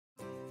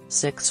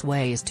6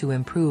 ways to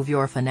improve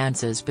your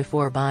finances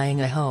before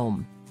buying a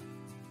home.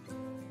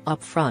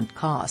 Upfront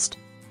cost.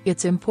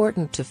 It's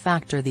important to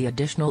factor the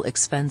additional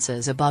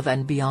expenses above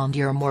and beyond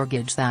your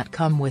mortgage that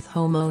come with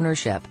home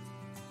ownership.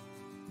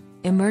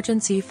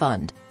 Emergency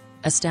fund.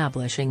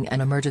 Establishing an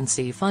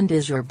emergency fund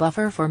is your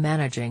buffer for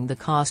managing the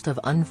cost of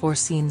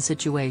unforeseen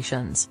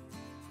situations.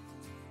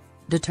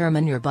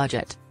 Determine your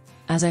budget.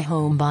 As a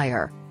home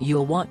buyer,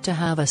 you'll want to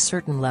have a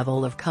certain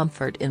level of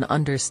comfort in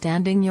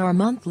understanding your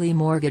monthly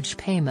mortgage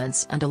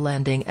payments, and a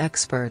lending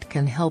expert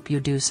can help you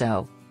do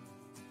so.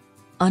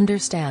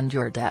 Understand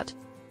your debt.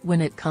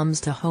 When it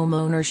comes to home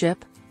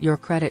ownership, your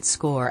credit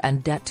score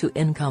and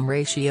debt-to-income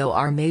ratio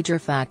are major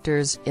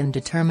factors in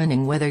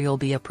determining whether you'll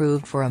be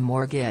approved for a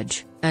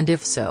mortgage, and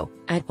if so,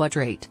 at what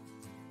rate.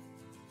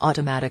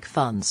 Automatic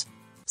funds.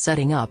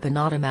 Setting up an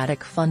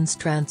automatic funds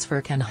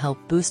transfer can help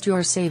boost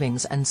your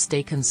savings and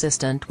stay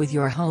consistent with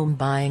your home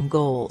buying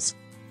goals.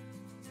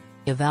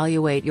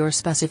 Evaluate your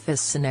specific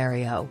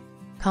scenario.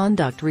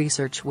 Conduct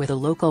research with a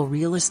local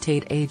real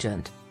estate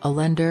agent, a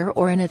lender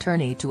or an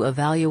attorney to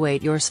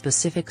evaluate your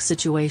specific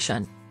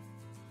situation.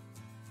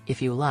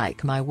 If you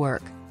like my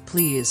work,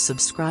 please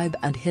subscribe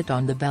and hit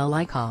on the bell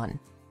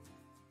icon.